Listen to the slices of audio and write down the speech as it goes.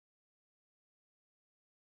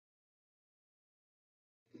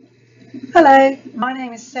Hello, my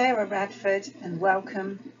name is Sarah Radford and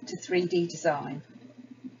welcome to 3D Design.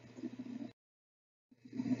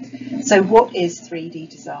 So what is 3D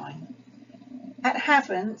design? At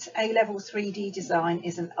Havant, A Level 3D design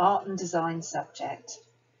is an art and design subject.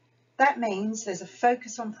 That means there's a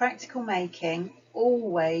focus on practical making,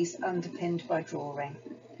 always underpinned by drawing.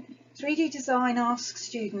 3D design asks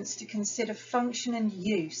students to consider function and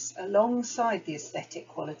use alongside the aesthetic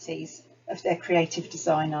qualities of their creative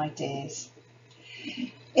design ideas.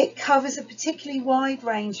 It covers a particularly wide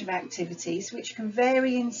range of activities which can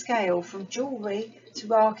vary in scale from jewellery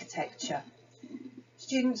to architecture.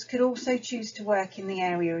 Students could also choose to work in the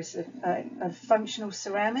areas of functional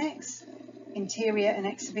ceramics, interior and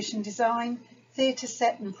exhibition design, theatre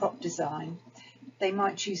set and prop design. They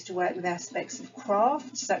might choose to work with aspects of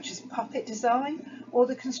craft such as puppet design or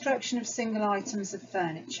the construction of single items of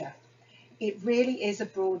furniture. It really is a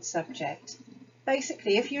broad subject.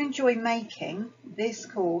 Basically, if you enjoy making, this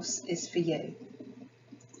course is for you.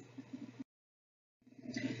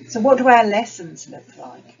 So what do our lessons look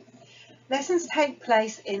like? Lessons take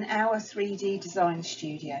place in our 3D design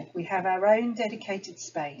studio. We have our own dedicated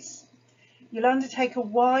space. You'll undertake a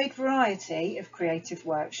wide variety of creative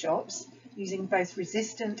workshops using both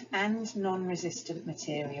resistant and non-resistant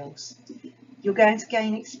materials. You're going to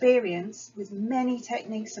gain experience with many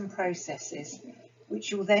techniques and processes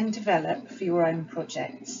which you'll then develop for your own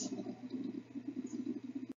projects.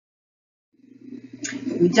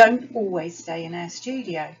 We don't always stay in our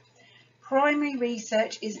studio. Primary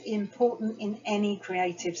research is important in any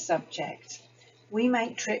creative subject. We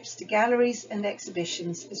make trips to galleries and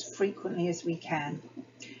exhibitions as frequently as we can.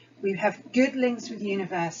 We have good links with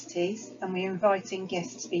universities and we're inviting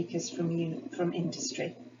guest speakers from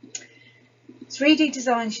industry. 3D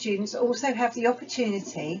design students also have the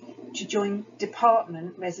opportunity to join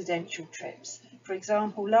department residential trips. For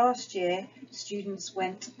example, last year students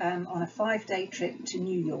went on a 5-day trip to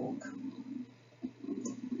New York.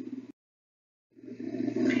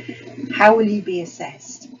 How will you be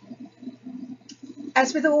assessed?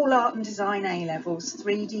 As with all art and design A-levels,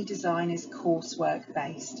 3D design is coursework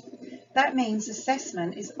based. That means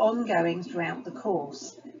assessment is ongoing throughout the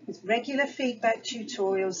course, with regular feedback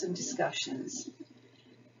tutorials and discussions.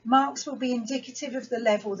 Marks will be indicative of the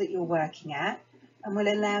level that you're working at and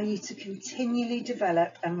will allow you to continually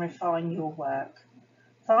develop and refine your work.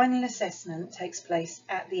 Final assessment takes place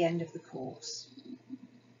at the end of the course.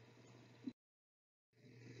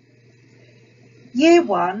 Year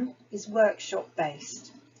 1 is workshop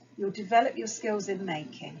based. You'll develop your skills in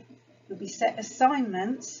making. You'll be set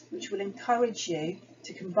assignments which will encourage you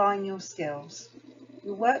to combine your skills.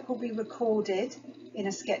 Your work will be recorded in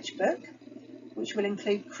a sketchbook, which will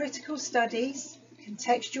include critical studies,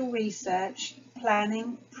 contextual research,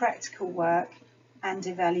 planning, practical work, and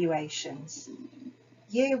evaluations.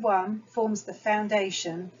 Year 1 forms the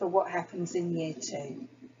foundation for what happens in Year 2.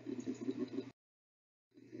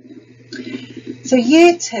 So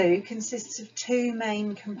Year 2 consists of 2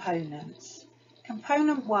 main components.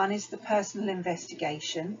 Component 1 is the personal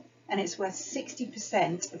investigation, and it's worth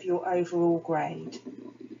 60% of your overall grade.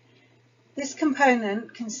 This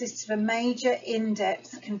component consists of a major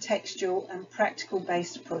in-depth contextual and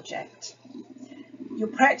practical-based project. Your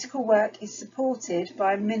practical work is supported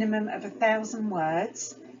by a minimum of 1,000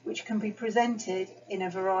 words, which can be presented in a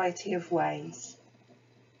variety of ways.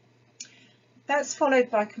 That's followed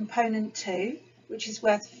by component 2, which is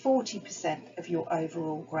worth 40% of your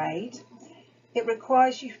overall grade. It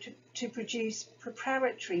requires you to produce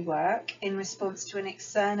preparatory work in response to an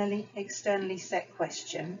externally set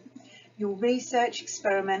question. You'll research,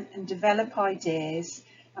 experiment and develop ideas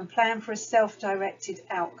and plan for a self-directed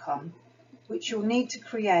outcome, which you'll need to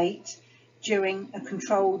create during a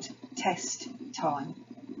controlled test time.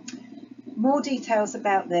 More details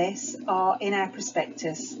about this are in our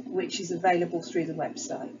prospectus, which is available through the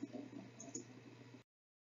website.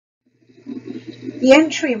 The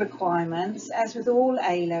entry requirements, as with all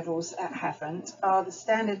A-levels at Havant, are the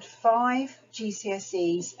standard 5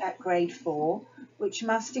 GCSEs at grade 4, which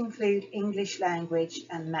must include English language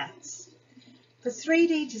and maths. For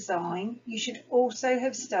 3D design, you should also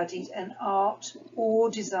have studied an art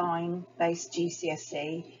or design-based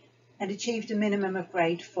GCSE and achieved a minimum of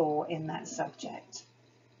grade 4 in that subject.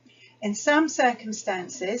 In some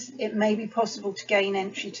circumstances, it may be possible to gain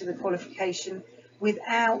entry to the qualification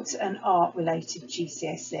without an art-related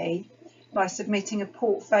GCSE by submitting a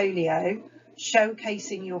portfolio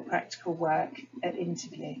showcasing your practical work at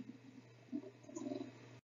interview.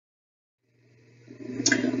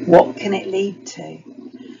 What can it lead to?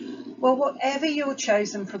 Well, whatever your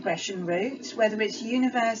chosen progression route, whether it's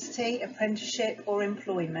university, apprenticeship or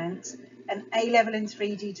employment, an A-level in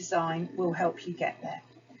 3D design will help you get there.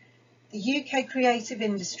 The UK creative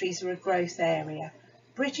industries are a growth area.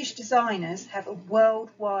 British designers have a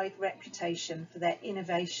worldwide reputation for their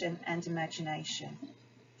innovation and imagination.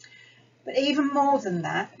 But even more than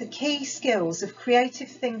that, the key skills of creative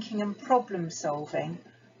thinking and problem solving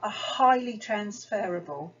are highly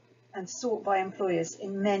transferable and sought by employers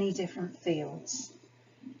in many different fields.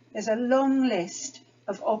 There's a long list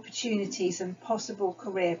of opportunities and possible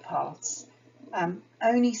career paths,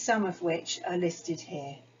 only some of which are listed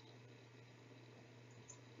here.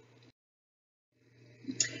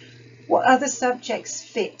 What other subjects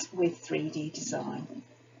fit with 3D design?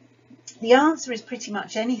 The answer is pretty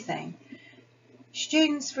much anything.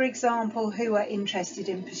 Students, for example, who are interested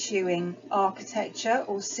in pursuing architecture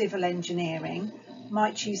or civil engineering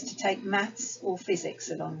might choose to take maths or physics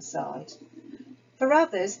alongside. For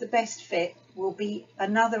others, the best fit will be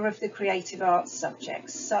another of the creative arts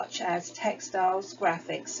subjects, such as textiles,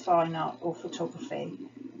 graphics, fine art or photography,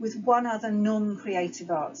 with one other non-creative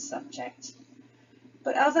arts subject.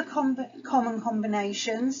 But other common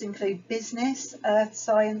combinations include business, earth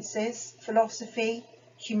sciences, philosophy,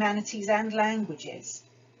 humanities and languages.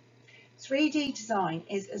 3D design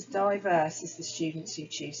is as diverse as the students who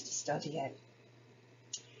choose to study it.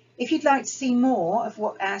 If you'd like to see more of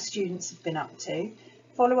what our students have been up to,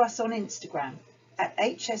 follow us on Instagram at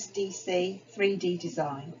HSDC 3D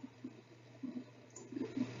Design.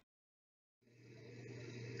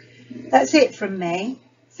 That's it from me.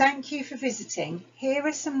 Thank you for visiting. Here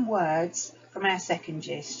are some words from our second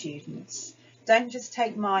year students. Don't just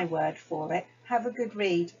take my word for it. Have a good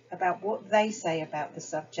read about what they say about the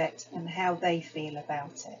subject and how they feel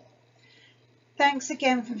about it. Thanks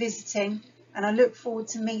again for visiting, and I look forward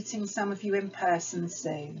to meeting some of you in person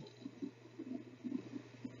soon.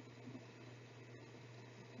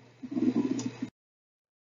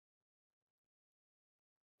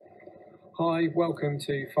 Hi, welcome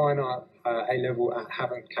to Fine Art A Level at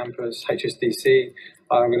Havant Campus, HSDC.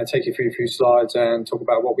 I'm going to take you through a few slides and talk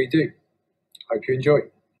about what we do. Hope you enjoy.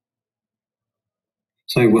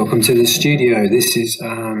 So welcome to the studio. This is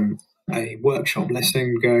a workshop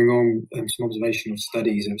lesson going on, some observational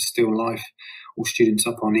studies of still life, all students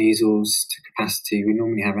up on easels to capacity. We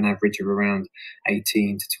normally have an average of around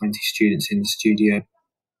 18 to 20 students in the studio.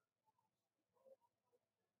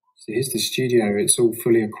 So here's the studio. It's all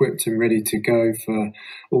fully equipped and ready to go for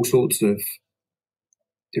all sorts of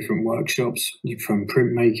different workshops, from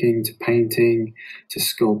printmaking to painting to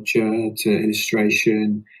sculpture to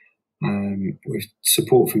illustration, with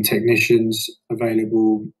support from technicians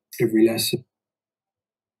available every lesson.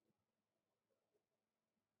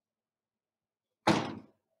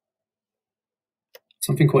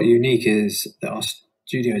 Something quite unique is that our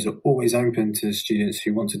studios are always open to students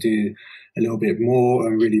who want to do a little bit more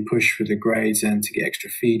and really push for the grades and to get extra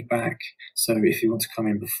feedback. So if you want to come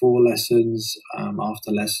in before lessons,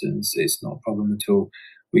 after lessons, it's not a problem at all.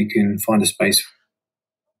 We can find a space.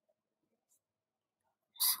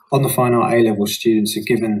 On the Fine Art A-Level, students are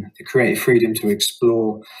given the creative freedom to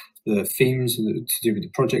explore the themes to do with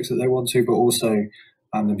the projects that they want to, but also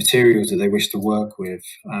the materials that they wish to work with,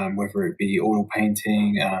 whether it be oil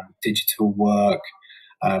painting, digital work,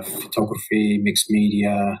 photography, mixed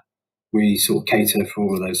media. We sort of cater for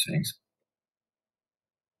all of those things.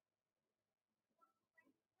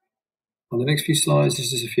 On the next few slides,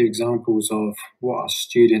 this is a few examples of what our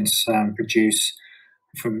students produce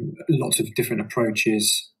from lots of different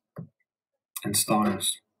approaches and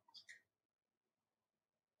styles.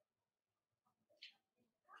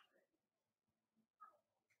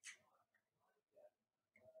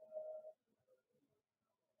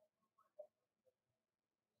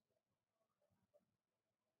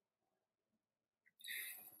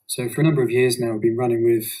 So for a number of years now, we've been running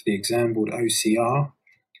with the exam board OCR,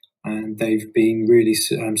 and they've been really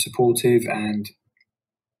supportive, and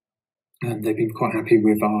they've been quite happy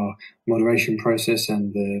with our moderation process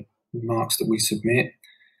and the marks that we submit.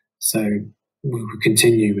 So we will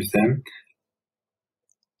continue with them.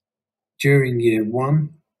 During year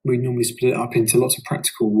one, we normally split it up into lots of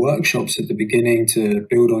practical workshops at the beginning to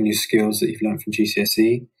build on your skills that you've learned from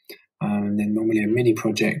GCSE, and then normally a mini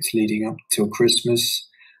project leading up till Christmas,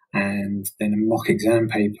 and then a mock exam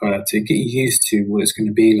paper to get you used to what it's going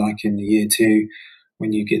to be like in the year two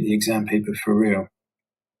when you get the exam paper for real.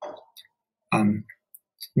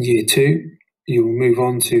 Year two, you'll move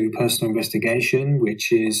on to personal investigation,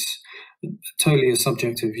 which is totally a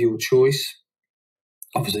subject of your choice.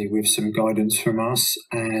 obviously with some guidance from us,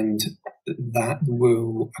 and that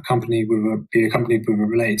will be accompanied with a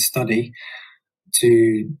related study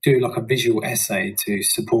to do like a visual essay to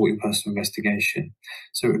support your personal investigation.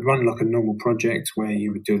 So it would run like a normal project where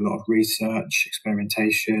you would do a lot of research,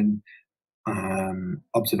 experimentation,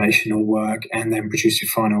 observational work, and then produce your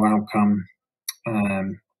final outcome,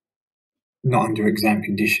 not under exam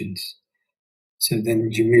conditions. So then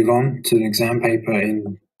you move on to an exam paper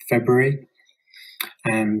in February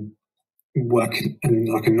and work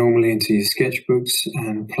like normally into your sketchbooks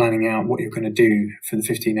and planning out what you're going to do for the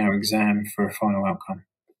 15-hour exam for a final outcome.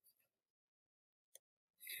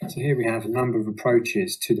 So here we have a number of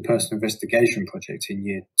approaches to the personal investigation project in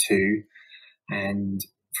year 2. And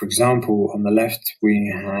for example, on the left,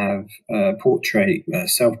 we have a portrait, a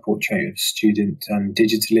self-portrait of a student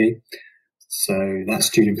digitally. So that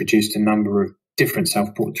student produced a number of different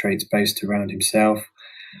self-portraits based around himself.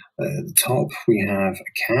 At the top, we have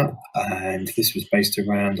a cat, and this was based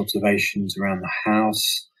around observations around the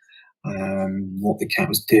house, what the cat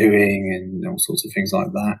was doing, and all sorts of things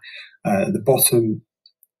like that. At the bottom,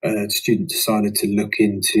 the student decided to look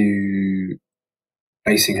into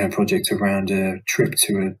basing her project around a trip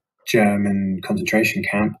to a German concentration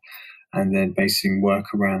camp, and then basing work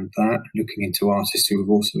around that, looking into artists who have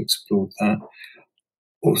also explored that.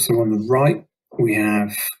 Also on the right, we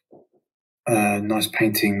have a nice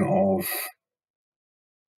painting of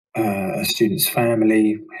a student's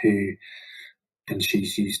family and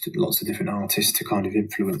she's used lots of different artists to kind of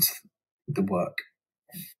influence the work.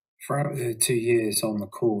 Throughout the 2 years on the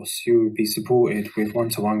course, you will be supported with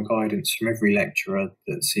one-to-one guidance from every lecturer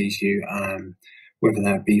that sees you, whether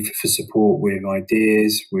that be for support with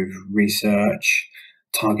ideas, with research,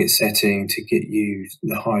 target setting to get you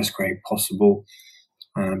the highest grade possible,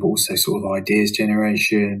 but also sort of ideas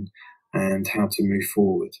generation and how to move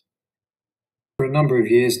forward. For a number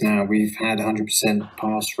of years now, we've had 100%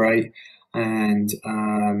 pass rate, and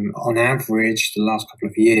on average, the last couple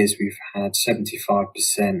of years, we've had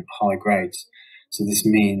 75% high grades. So this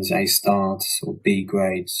means A stars or B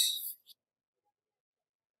grades.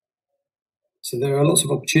 So there are lots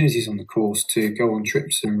of opportunities on the course to go on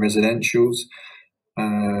trips and residentials.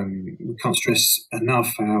 We can't stress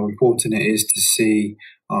enough how important it is to see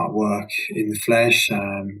artwork in the flesh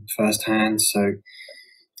firsthand. So,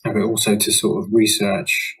 but also to sort of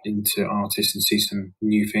research into artists and see some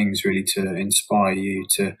new things really to inspire you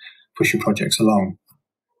to push your projects along.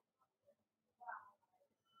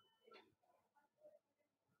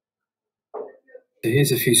 So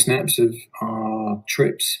here's a few snaps of our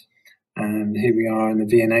trips. Here we are in the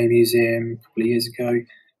V&A Museum a couple of years ago.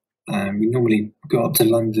 We normally go up to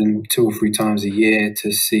London 2 or 3 times a year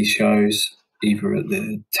to see shows, either at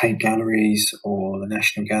the Tate Galleries or the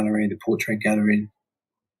National Gallery, the Portrait Gallery.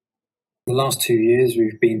 The last 2 years,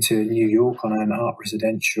 we've been to New York on an art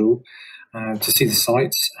residential to see the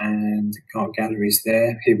sites and art galleries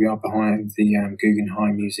there. Here we are behind the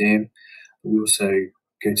Guggenheim Museum. We also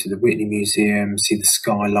go to the Whitney Museum, see the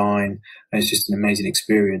skyline. It's just an amazing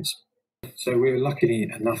experience. So we were lucky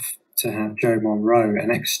enough to have Joe Monroe,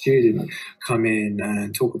 an ex-student, come in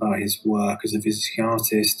and talk about his work as a visiting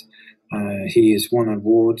artist. He has won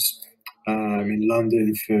awards in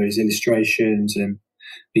London for his illustrations and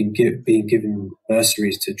being given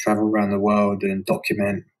bursaries to travel around the world and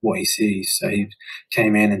document what he sees. So he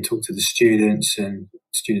came in and talked to the students, and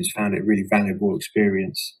students found it a really valuable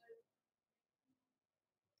experience.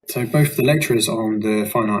 So both the lecturers on the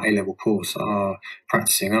Fine Art A-Level course are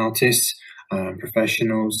practicing artists,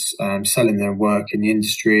 professionals, selling their work in the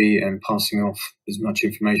industry and passing off as much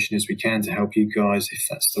information as we can to help you guys if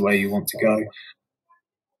that's the way you want to go.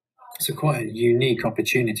 It's quite a unique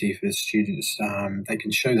opportunity for the students. They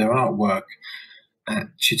can show their artwork at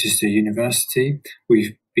Chichester University.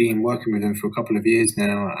 We've been working with them for a couple of years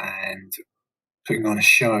now and putting on a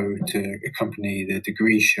show to accompany the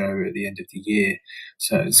degree show at the end of the year.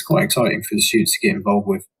 So it's quite exciting for the students to get involved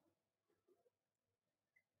with.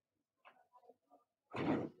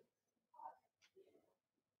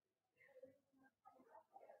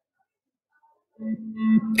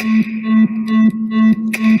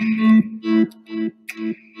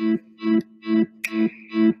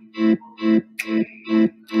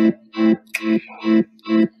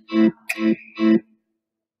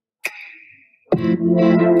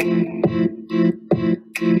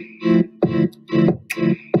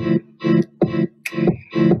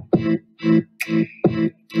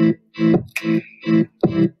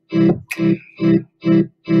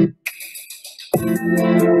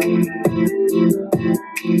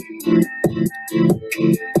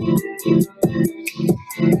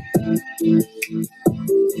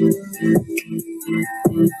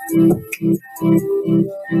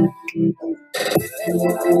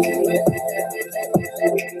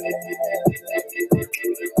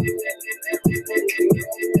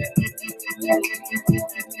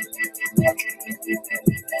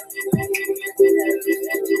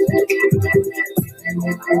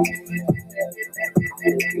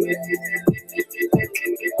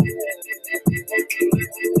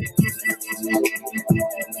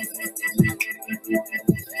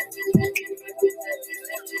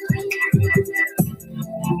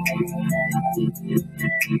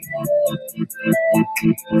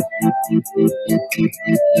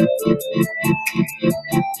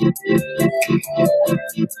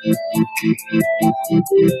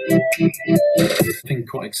 Something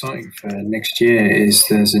quite exciting for next year is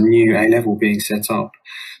there's a new A Level being set up.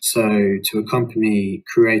 So to accompany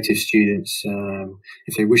creative students,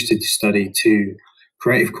 if they wish to study two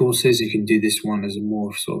creative courses, you can do this one as a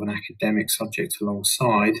more sort of an academic subject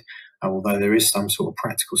alongside, although there is some sort of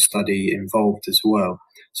practical study involved as well.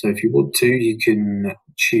 So if you want to, you can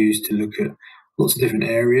choose to look at lots of different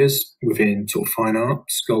areas within sort of fine art,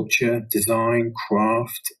 sculpture, design,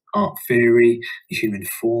 craft, art theory, the human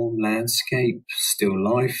form, landscape, still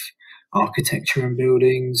life, architecture and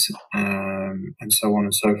buildings, and so on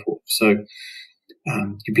and so forth. So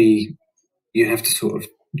you have to sort of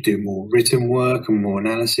do more written work and more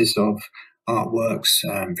analysis of artworks,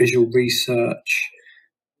 visual research,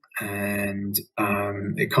 and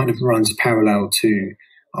it kind of runs parallel to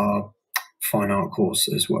our fine art course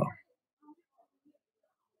as well.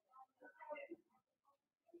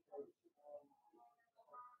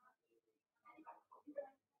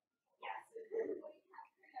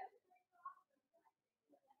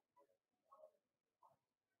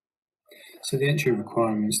 So the entry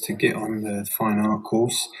requirements to get on the fine art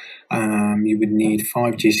course, you would need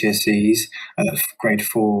 5 GCSEs at grade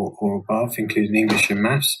 4 or above, including English and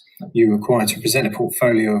Maths. You're required to present a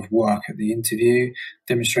portfolio of work at the interview,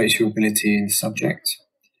 demonstrate your ability in the subject.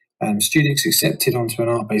 Students accepted onto an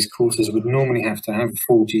art-based courses would normally have to have a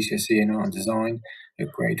full GCSE in art and design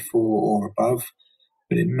at grade 4 or above,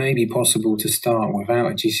 but it may be possible to start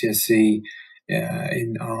without a GCSE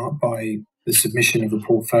in art by the submission of a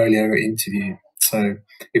portfolio at interview. So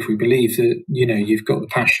if we believe that you've got the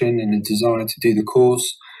passion and the desire to do the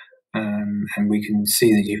course, and we can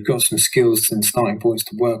see that you've got some skills and starting points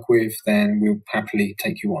to work with, then we'll happily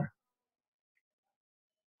take you on.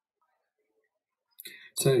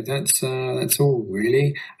 So that's all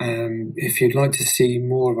really. If you'd like to see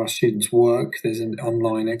more of our students' work, there's an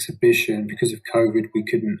online exhibition. Because of COVID, we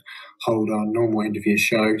couldn't hold our normal interview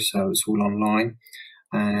show, so it's all online.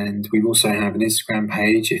 And we also have an Instagram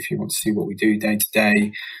page if you want to see what we do day to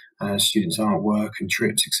day, students' artwork and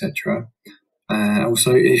trips, etc.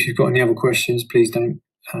 Also, if you've got any other questions, please don't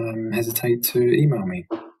hesitate to email me.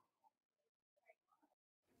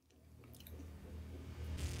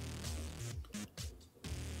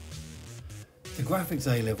 The Graphics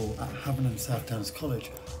A Level at Havant and South Downs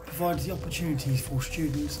College provides the opportunities for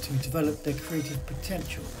students to develop their creative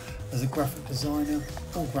potential as a graphic designer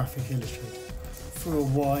or graphic illustrator through a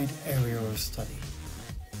wide area of study.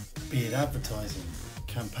 Be it advertising,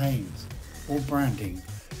 campaigns or branding,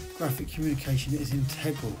 graphic communication is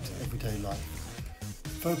integral to everyday life.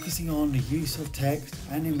 Focusing on the use of text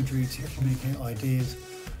and imagery to communicate ideas,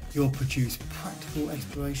 you'll produce practical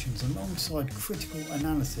explorations alongside critical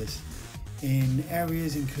analysis in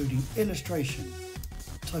areas including illustration,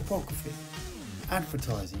 typography,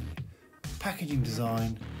 advertising, packaging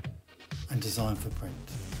design, and design for print.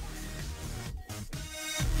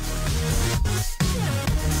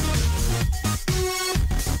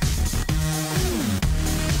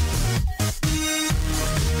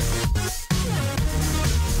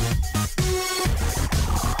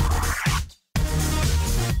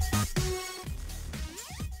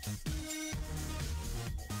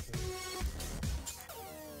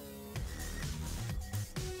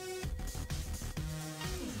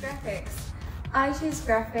 Graphics. I choose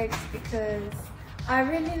graphics because I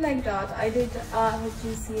really liked art. I did art at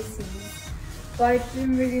GCSEs, but I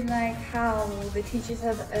didn't really like how the teachers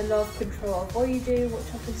had a lot of control of what you do, what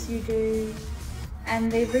topics you do,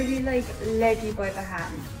 and they really led you by the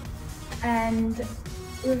hand. And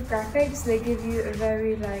with graphics, they give you a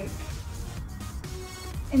very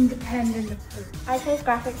independent approach. I chose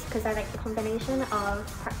graphics because I like the combination of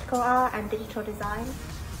practical art and digital design,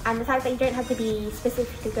 and the fact that you don't have to be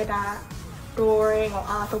specifically good at drawing or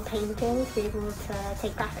art or painting to be able to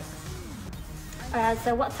take graphics.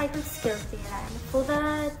 So what type of skills do you learn? For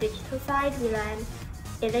the digital side, we learn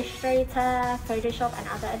Illustrator, Photoshop and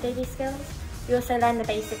other Adobe skills. We also learn the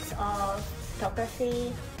basics of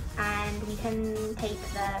photography, and we can take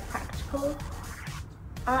the practical practical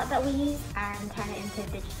art that we use and turn it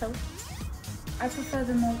into digital. I prefer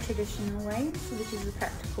the more traditional ways, which is the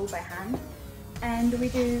practical by hand. And we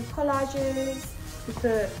do collages, we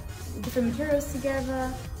put different materials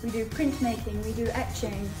together, we do printmaking, we do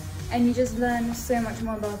etching, and you just learn so much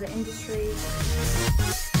more about the industry.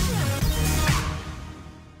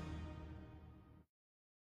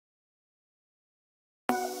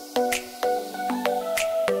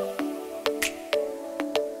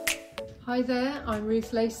 Hi there, I'm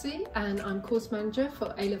Ruth Lacey and I'm course manager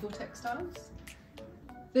for A Level Textiles.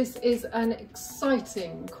 This is an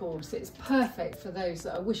exciting course. It's perfect for those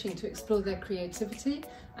that are wishing to explore their creativity,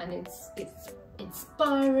 and it's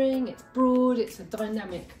inspiring, it's broad, it's a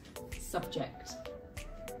dynamic subject.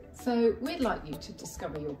 So we'd like you to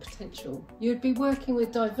discover your potential. You'd be working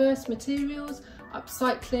with diverse materials,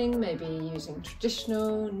 upcycling, maybe using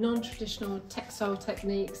traditional, non-traditional textile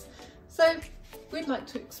techniques. So we'd like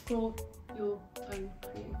to explore your own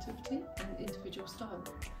creativity and individual style.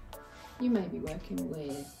 You may be working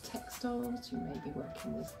with textiles, you may be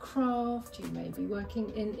working with craft, you may be working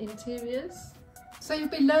in interiors. So you'll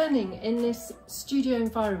be learning in this studio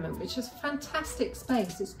environment, which is a fantastic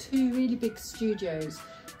space. It's 2 really big studios.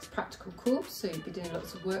 It's a practical course, so you'll be doing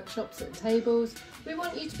lots of workshops at the tables. We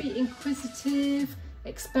want you to be inquisitive,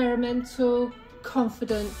 experimental,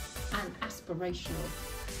 confident and aspirational.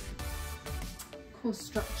 Course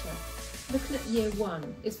structure. Looking at year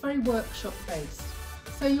 1, it's very workshop based.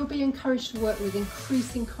 So you'll be encouraged to work with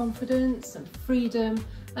increasing confidence and freedom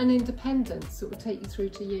and independence that will take you through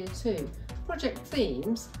to year 2. Project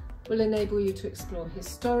themes will enable you to explore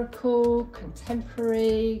historical,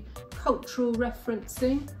 contemporary, cultural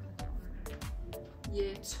referencing.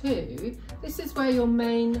 Year 2, this is where your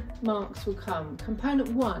main marks will come. Component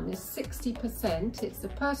 1 is 60%. It's the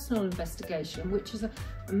personal investigation, which is a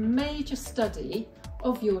major study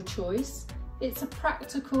of your choice. It's a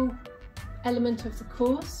practical element of the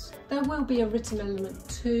course. There will be a written element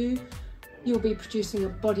too. You'll be producing a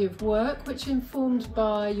body of work which is informed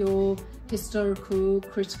by your historical,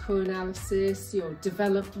 critical analysis, your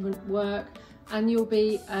development work, and you'll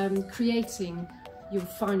be creating your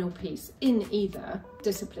final piece in either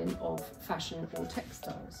discipline of fashion or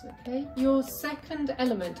textiles. Okay. Your second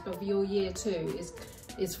element of your year 2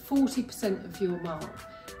 is 40% of your mark.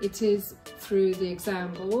 It is through the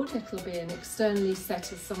exam board. It'll be an externally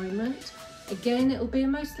set assignment. Again, it'll be a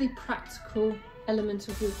mostly practical element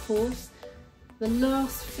of your course. The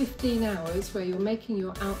last 15 hours where you're making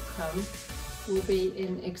your outcome will be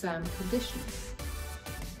in exam conditions.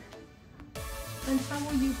 And how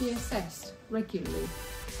will you be assessed? Regularly.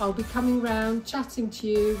 I'll be coming round, chatting to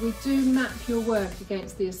you. We do map your work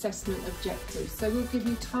against the assessment objectives. So we'll give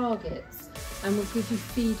you targets and we'll give you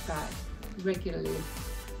feedback regularly.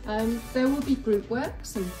 There will be group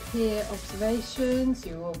works and peer observations.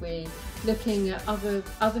 You will be looking at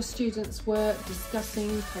other students' work,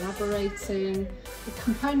 discussing, collaborating. The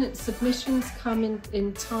component submissions come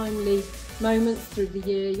in timely moments through the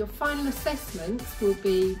year. Your final assessments will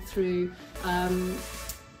be through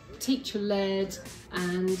teacher-led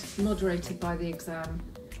and moderated by the exam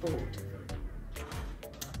board.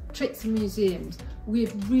 Trips and museums.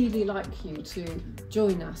 We'd really like you to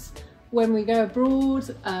join us. When we go abroad,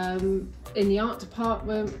 in the art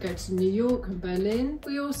department, we go to New York and Berlin.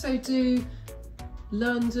 We also do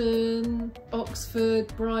London,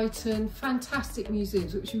 Oxford, Brighton, fantastic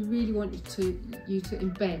museums, which we really want you to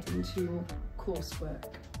embed into your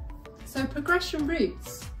coursework. So progression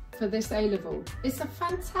routes for this A-level. It's a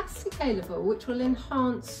fantastic A-level which will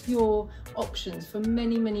enhance your options for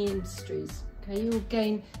many, many industries. Okay, you'll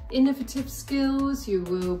gain innovative skills, you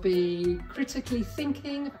will be critically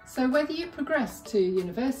thinking. So whether you progress to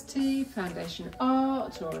university, foundation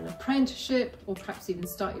art, or an apprenticeship, or perhaps even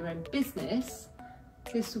start your own business,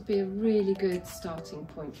 this will be a really good starting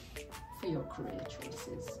point for your career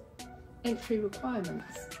choices. Entry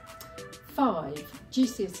requirements. 5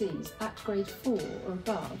 GCSEs at grade 4 or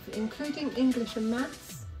above, including English and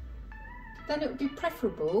maths. Then it would be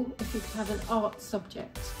preferable if you could have an art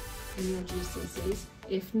subject in your GCSEs.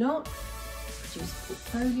 If not, produce a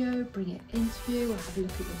portfolio, bring it interview, or have a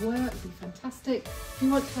look at your work. It would be fantastic. If you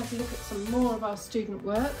want to have a look at some more of our student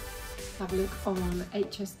work, have a look on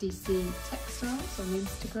HSDC Textiles on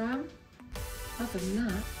Instagram. Other than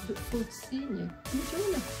that, I look forward to seeing you.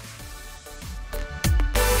 Enjoy it.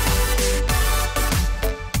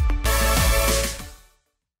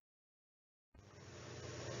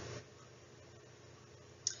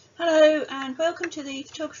 Hello and welcome to the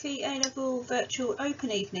Photography A-Level Virtual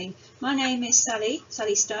Open Evening. My name is Sally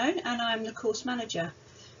Stone and I'm the course manager.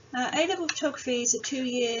 A-Level Photography is a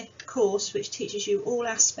 2-year course which teaches you all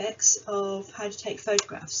aspects of how to take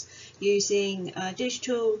photographs using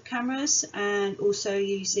digital cameras and also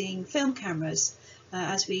using film cameras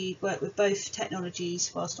as we work with both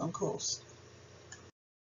technologies whilst on course.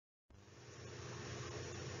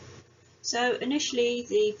 So initially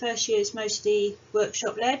the first year is mostly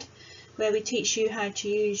workshop led, where we teach you how to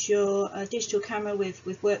use your digital camera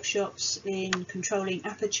with workshops in controlling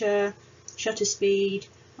aperture, shutter speed,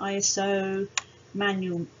 ISO,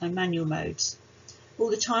 manual modes. All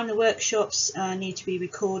the time the workshops need to be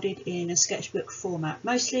recorded in a sketchbook format.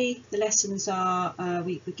 Mostly the lessons are,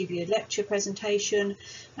 we give you a lecture presentation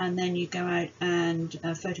and then you go out and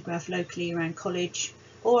photograph locally around college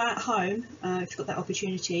or at home if you've got that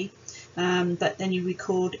opportunity, but then you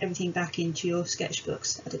record everything back into your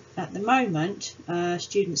sketchbooks. At the moment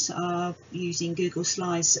students are using Google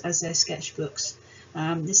Slides as their sketchbooks.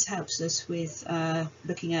 This helps us with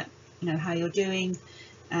looking at how you're doing,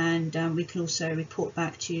 and we can also report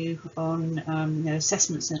back to you on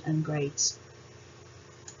assessments and grades.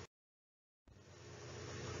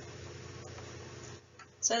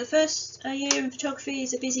 So the first year in photography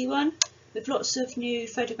is a busy one with lots of new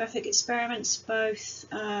photographic experiments both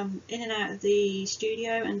in and out of the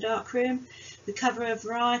studio and darkroom. We cover a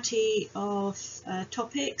variety of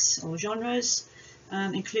topics or genres,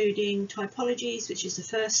 including typologies, which is the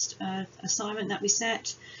first assignment that we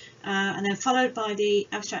set, and then followed by the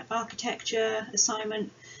abstract architecture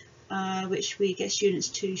assignment, which we get students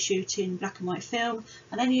to shoot in black and white film,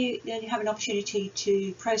 and then you have an opportunity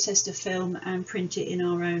to process the film and print it in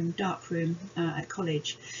our own darkroom at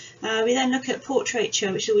college. We then look at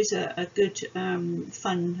portraiture, which is always a good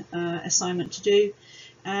fun assignment to do,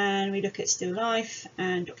 and we look at still life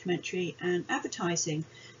and documentary and advertising.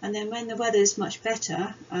 And then when the weather's much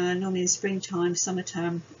better, normally in springtime,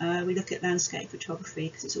 summertime, we look at landscape photography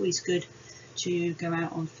because it's always good to go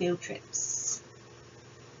out on field trips.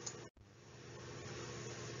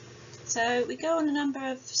 So we go on a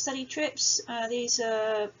number of study trips. These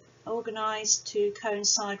are organised to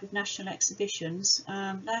coincide with national exhibitions.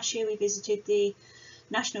 Last year we visited the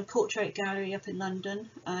National Portrait Gallery up in London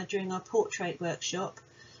during our portrait workshop.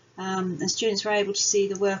 And students were able to see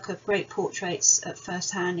the work of great portraits at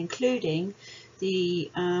first hand, including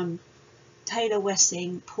the Taylor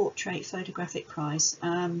Wessing Portrait Photographic Prize.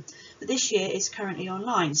 But this year it's currently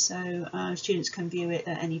online, so students can view it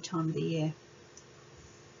at any time of the year.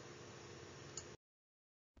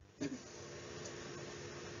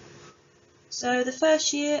 So the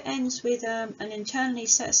first year ends with an internally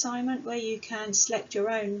set assignment where you can select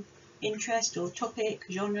your own interest or topic,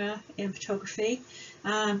 genre in photography.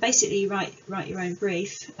 Basically write your own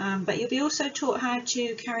brief, but you'll be also taught how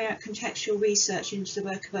to carry out contextual research into the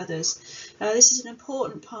work of others. This is an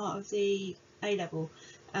important part of the A-Level,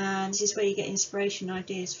 and this is where you get inspiration and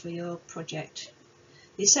ideas for your project.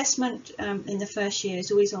 The assessment in the first year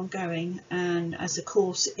is always ongoing, and as the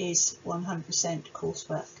course is 100%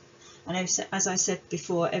 coursework. And as I said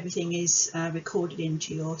before, everything is recorded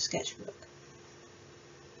into your sketchbook.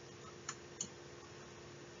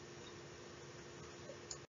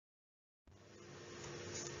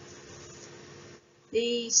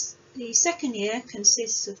 The second year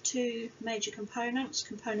consists of two major components.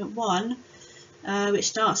 Component 1, which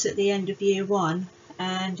starts at the end of year 1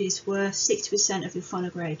 and is worth 60% of your final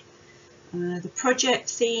grade. The project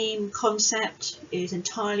theme concept is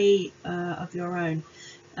entirely of your own.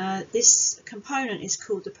 This component is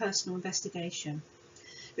called the personal investigation.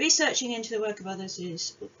 Researching into the work of others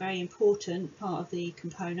is a very important part of the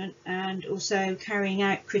component, and also carrying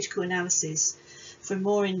out critical analysis for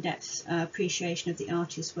more in-depth appreciation of the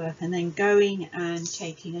artist's work, and then going and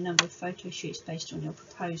taking a number of photo shoots based on your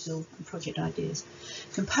proposal and project ideas.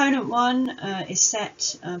 Component 1 is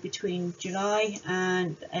set between July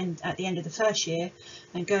and at the end of the first year,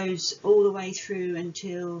 and goes all the way through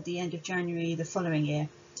until the end of January the following year.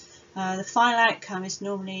 The final outcome is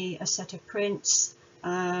normally a set of prints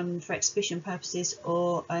for exhibition purposes,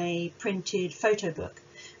 or a printed photo book,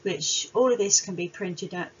 which all of this can be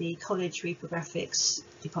printed at the college reprographics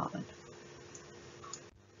department.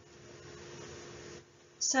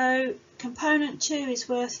 So component 2 is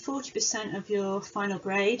worth 40% of your final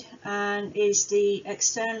grade and is the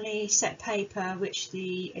externally set paper which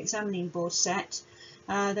the examining board set.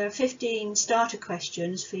 There are 15 starter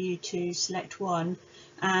questions for you to select one,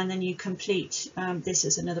 and then you complete this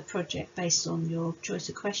as another project based on your choice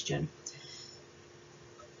of question.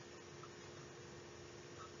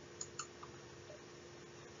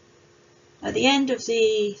 At the end of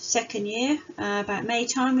the second year, about May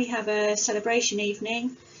time, we have a celebration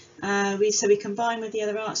evening. So we combine with the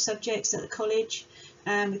other art subjects at the college,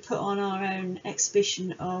 and we put on our own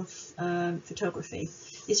exhibition of photography.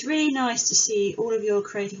 It's really nice to see all of your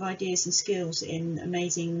creative ideas and skills in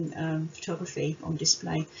amazing photography on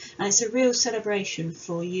display, and it's a real celebration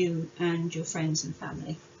for you and your friends and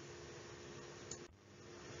family.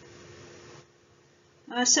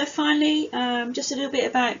 So finally, just a little bit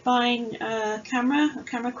about buying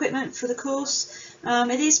camera equipment for the course.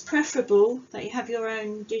 It is preferable that you have your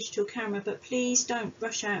own digital camera, but please don't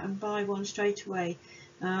rush out and buy one straight away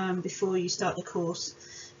before you start the course.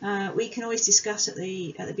 We can always discuss at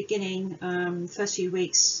the beginning, first few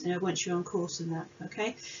weeks, once you're on course and that,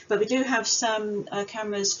 okay? But we do have some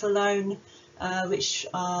cameras for loan, which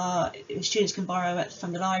students can borrow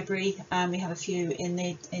from the library, and we have a few in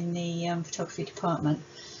the photography department.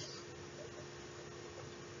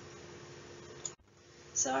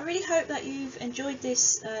 So I really hope that you've enjoyed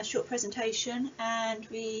this short presentation, and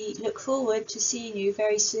we look forward to seeing you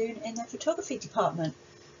very soon in the photography department.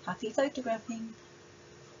 Happy photographing!